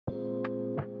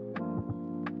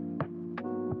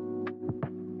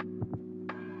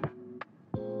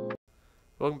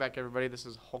Welcome back, everybody. This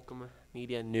is Holcomb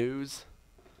Media News.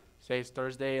 Today is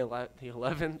Thursday, the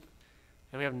 11th, and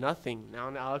we have nothing. Now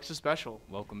on Alex's special.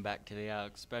 Welcome back to the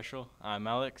Alex Special. I'm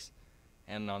Alex,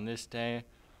 and on this day,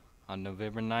 on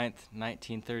November 9th,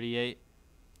 1938,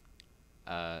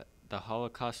 the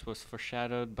Holocaust was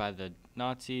foreshadowed by the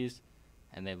Nazis,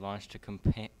 and they launched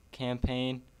a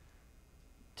campaign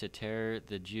to tear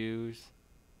the Jews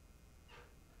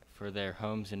for their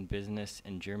homes and business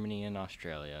in Germany and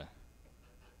Australia.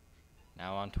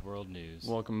 Now on to world news.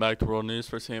 Welcome back to World News.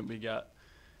 First thing we got,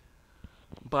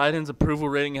 Biden's approval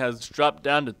rating has dropped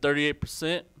down to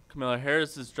 38%. Kamala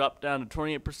Harris has dropped down to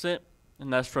 28%,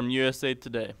 and that's from USA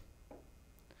Today.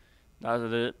 That's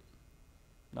it.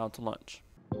 Now to lunch.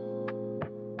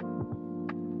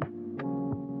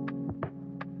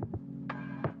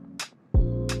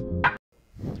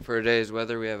 For today's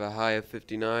weather, we have a high of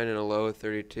 59 and a low of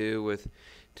 32 with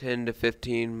 10 to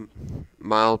 15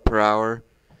 mile per hour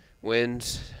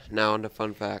winds. Now on to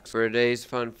fun facts. For today's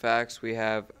fun facts, we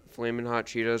have Flamin' Hot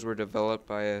Cheetos were developed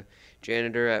by a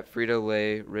janitor at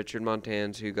Frito-Lay, Richard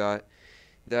Montans, who got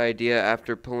the idea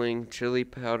after pulling chili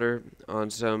powder on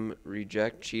some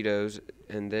reject Cheetos,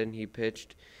 and then he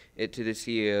pitched it to the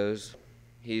CEOs.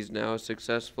 He's now a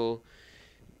successful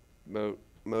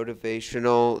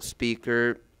motivational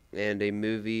speaker, and a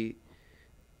movie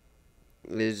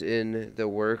is in the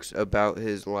works about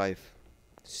his life.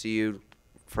 See you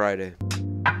Friday.